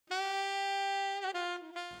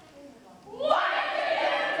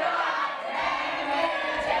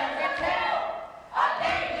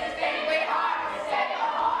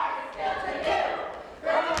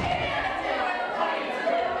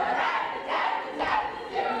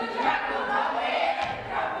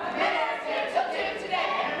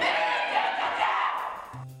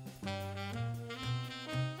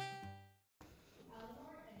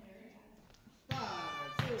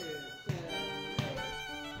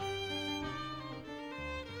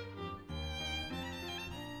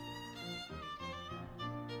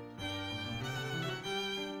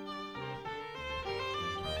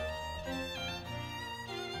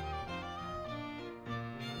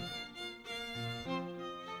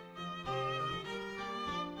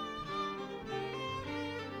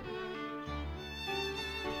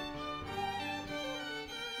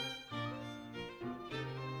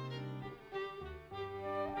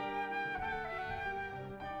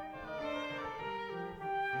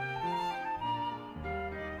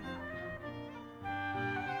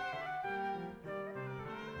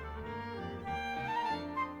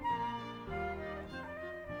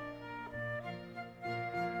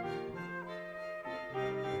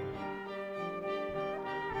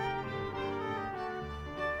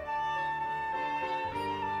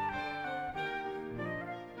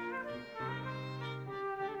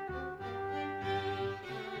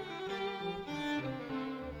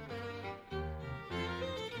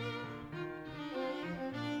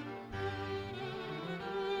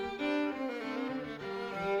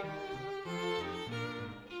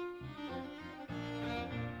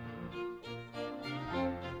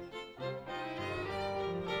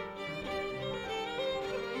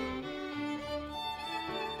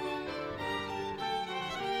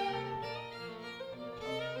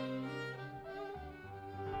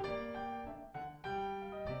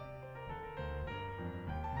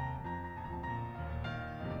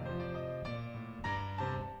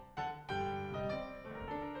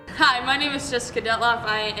Hi, my name is Jessica Detloff.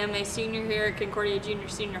 I am a senior here at Concordia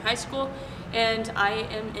Junior High School, and I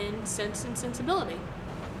am in Sense and Sensibility.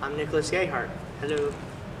 I'm Nicholas Gayhart. Hello.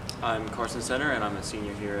 I'm Carson Center, and I'm a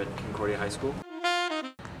senior here at Concordia High School.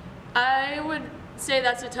 I would say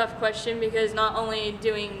that's a tough question because not only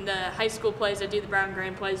doing the high school plays, I do the Brown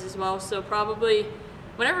Grand plays as well. So probably,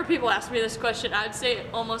 whenever people ask me this question, I would say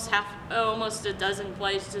almost a dozen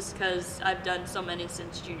plays, just because I've done so many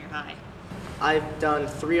since junior high. I've done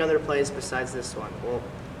 3 other plays besides this one. Well,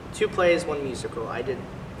 2 plays, 1 musical. I did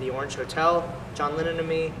The Orange Hotel, John Lennon and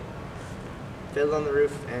Me, Fiddler on the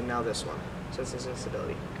Roof, and now this one, Sense and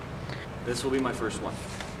Sensibility. This will be my first one.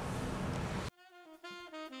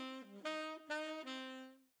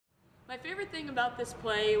 My favorite thing about this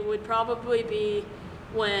play would probably be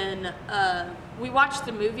when we watched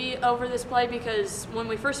the movie over this play, because when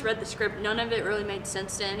we first read the script, none of it really made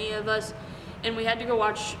sense to any of us. And we had to go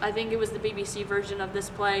watch, I think it was the BBC version of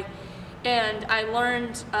this play, and I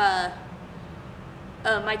learned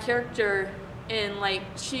my character, and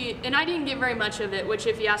and I didn't get very much of it, which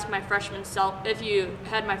if you had my freshman self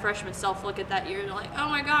look at that, you're like, oh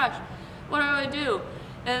my gosh, what do I do?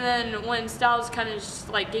 And then when Styles kind of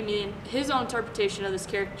just gave me his own interpretation of this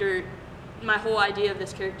character, my whole idea of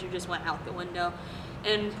this character just went out the window.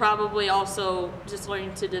 And probably also just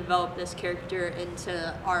learning to develop this character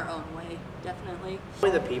into our own way, definitely.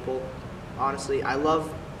 The people, honestly, I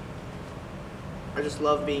just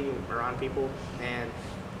love being around people, and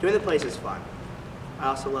doing the plays is fun. I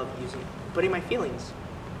also love putting my feelings.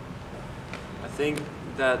 I think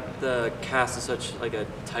that the cast is such a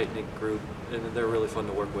tight-knit group, and they're really fun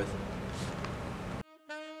to work with.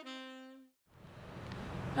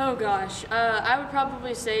 Oh gosh, I would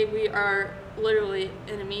probably say we are literally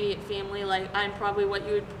an immediate family. I'm probably what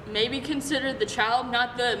you would maybe consider the child,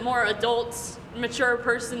 not the more adult, mature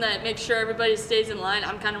person that makes sure everybody stays in line.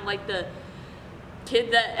 I'm kind of like the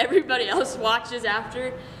kid that everybody else watches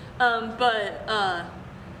after. But I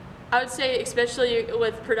would say, especially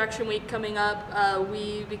with production week coming up,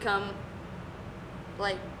 we become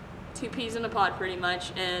like 2 peas in a pod pretty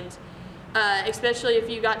much, and especially if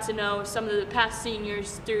you got to know some of the past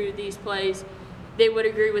seniors through these plays, they would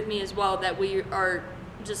agree with me as well that we are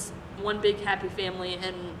just one big happy family,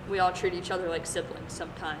 and we all treat each other like siblings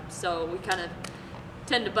sometimes. So we kind of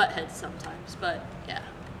tend to butt heads sometimes, but yeah.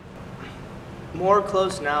 More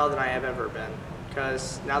close now than I have ever been,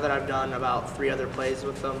 because now that I've done about 3 other plays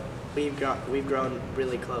with them, we've grown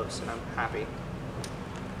really close, and I'm happy.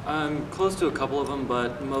 I'm close to a couple of them,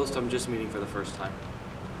 but most I'm just meeting for the first time.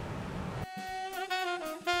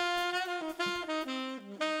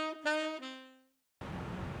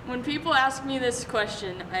 When people ask me this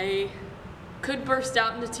question, I could burst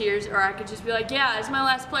out into tears, or I could just be like, yeah, it's my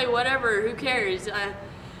last play, whatever, who cares?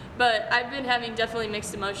 But I've been having definitely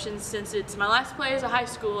mixed emotions since it's my last play as a high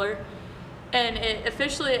schooler, and it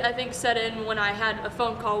officially, I think, set in when I had a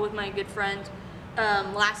phone call with my good friend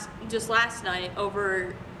last night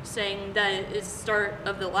over saying that it's the start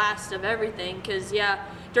of the last of everything, because yeah,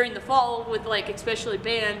 during the fall with especially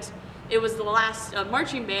band, it was the last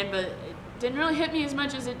marching band, but it didn't really hit me as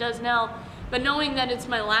much as it does now. But knowing that it's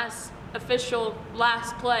my last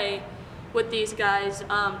play with these guys,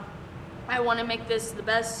 I want to make this the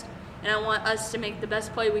best, and I want us to make the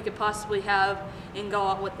best play we could possibly have and go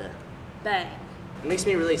out with a bang. It makes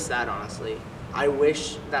me really sad, honestly. I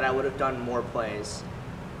wish that I would have done more plays.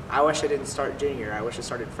 I wish I didn't start junior. I wish I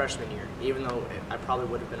started freshman year, even though I probably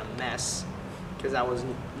would have been a mess because I was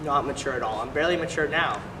not mature at all. I'm barely mature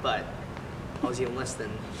now, but I was even less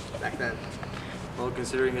than back then. Well,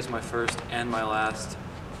 considering it's my first and my last,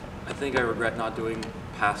 I think I regret not doing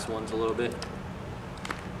past ones a little bit.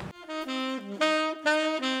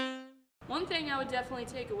 One thing I would definitely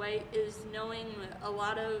take away is knowing a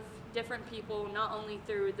lot of different people, not only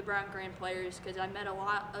through the Brown Grand players, because I met a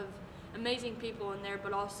lot of amazing people in there,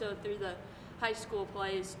 but also through the high school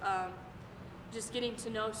plays. Just getting to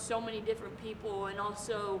know so many different people, and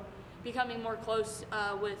also becoming more close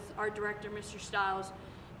with our director, Mr. Styles,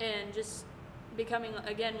 and just becoming,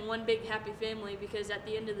 again, one big happy family, because at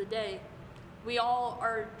the end of the day, we all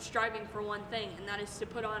are striving for one thing, and that is to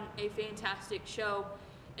put on a fantastic show.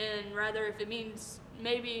 And rather, if it means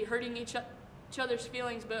maybe hurting each other's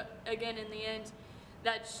feelings, but again, in the end,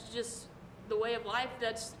 that's just the way of life.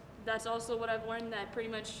 That's also what I've learned, that pretty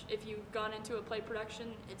much if you've gone into a play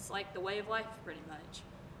production, it's like the way of life pretty much.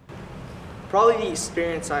 Probably the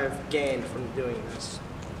experience I've gained from doing this.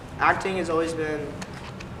 Acting has always been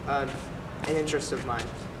an interest of mine,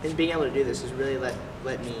 and being able to do this has really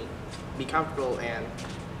let me be comfortable and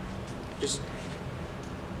just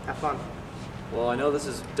have fun. Well, I know this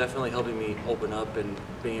is definitely helping me open up and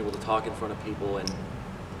being able to talk in front of people and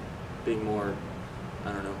being more,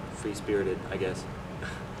 I don't know, free-spirited, I guess.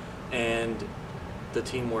 And the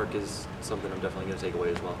teamwork is something I'm definitely going to take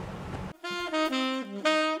away as well.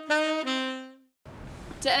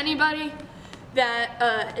 To anybody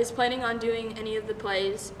that is planning on doing any of the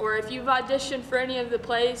plays, or if you've auditioned for any of the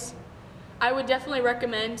plays, I would definitely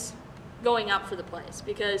recommend going out for the plays,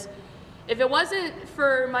 because if it wasn't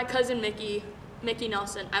for my cousin Mickey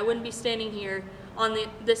Nelson, I wouldn't be standing here on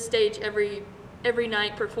this stage every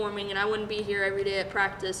night performing, and I wouldn't be here every day at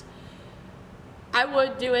practice. I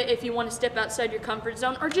would do it if you want to step outside your comfort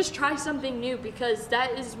zone or just try something new, because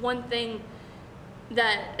that is one thing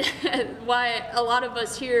that why a lot of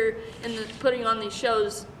us here in putting on these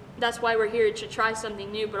shows, that's why we're here, to try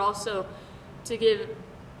something new, but also to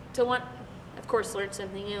want, of course, learn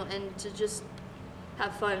something new and to just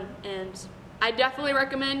have fun. And I definitely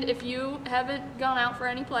recommend, if you haven't gone out for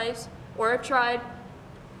any plays or have tried,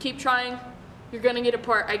 keep trying. You're gonna get a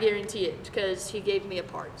part, I guarantee it, because he gave me a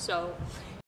part. So